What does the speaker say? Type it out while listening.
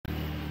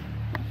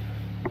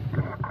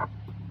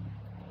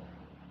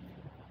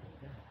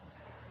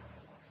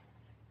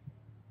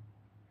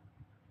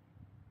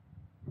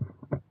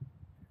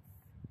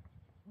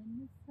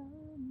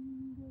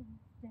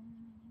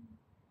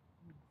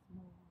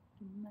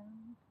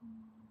mountain,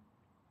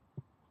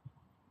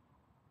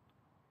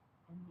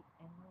 and the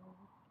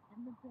elk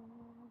and the bear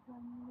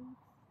run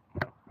loose.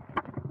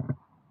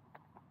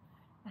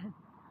 And,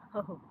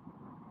 oh,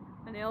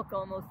 an elk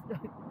almost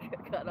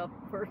got up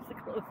close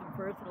and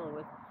personal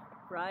with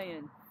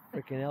Brian.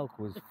 Freaking elk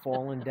was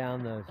falling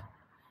down the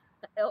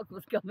Elk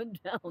was coming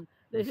down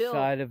the hill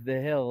side of the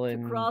hill to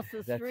and cross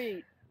the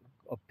street.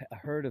 A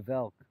herd of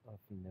elk. Oh,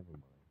 never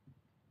mind.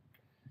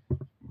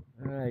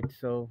 All right,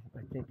 so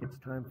I think it's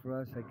time for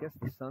us. I guess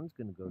the sun's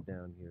going to go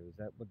down here. Is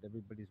that what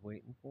everybody's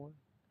waiting for?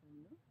 I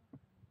don't know.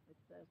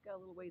 It's got a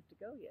little ways to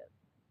go yet.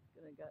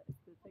 It's gonna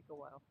take a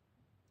while.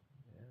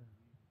 Yeah.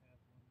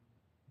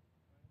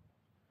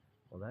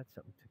 Well, that's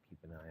something to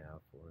keep an eye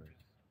out for.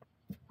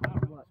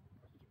 What?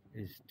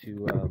 Is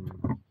to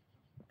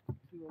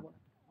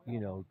you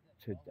know,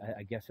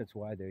 I guess that's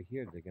why they're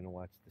here. They're going to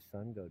watch the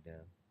sun go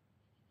down.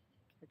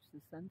 Catch the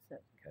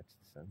sunset. Catch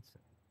the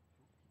sunset.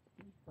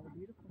 It's so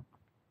beautiful.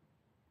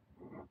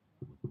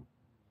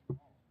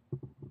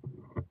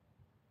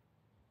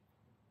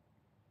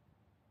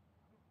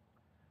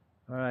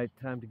 All right,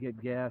 time to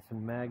get gas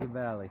in Maga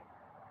Valley.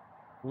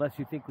 Unless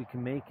you think we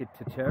can make it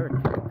to Cherokee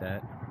with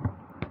that.